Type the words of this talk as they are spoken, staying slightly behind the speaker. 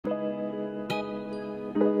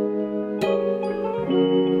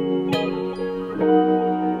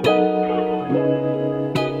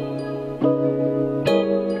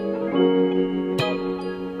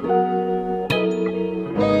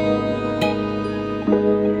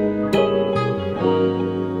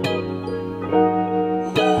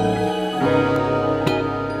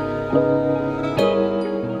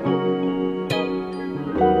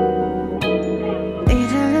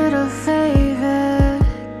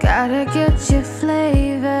get your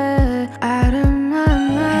flavor out of my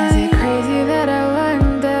mind. Is it crazy that I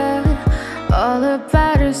wonder all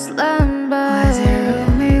about her slumber? Why is it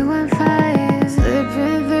room 815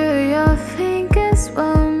 slipping through your fingers,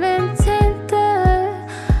 warm and tender?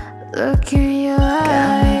 Look in your eyes,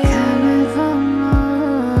 got me coming for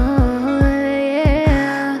more,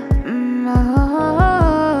 yeah.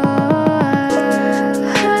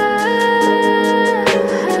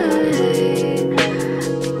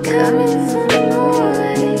 Coming for more.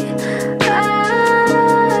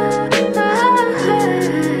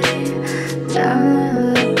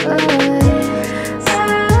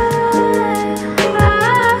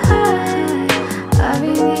 I'll be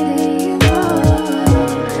needing you more.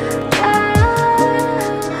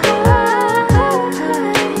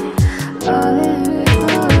 All in me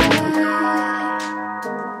more.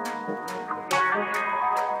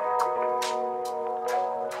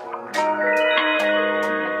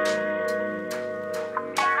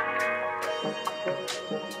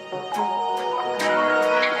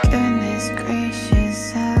 Goodness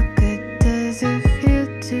gracious, how good does it feel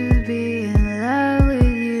to be in love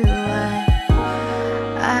with you?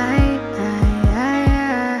 I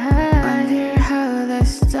wonder how the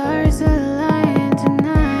stars align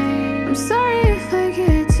tonight. I'm sorry if I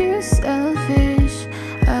get too selfish.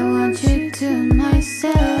 I want you to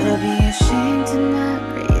myself, but I'll be ashamed to not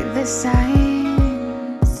read the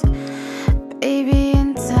signs. Baby,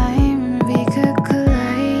 in time we could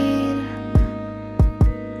collide.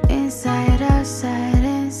 Inside, outside,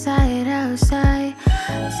 inside, outside.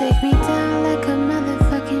 Take me down like a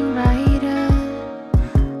motherfucking rider.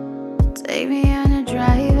 Take me on a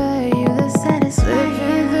driver, you the satisfier.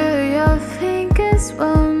 Slipping through your fingers,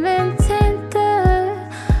 warm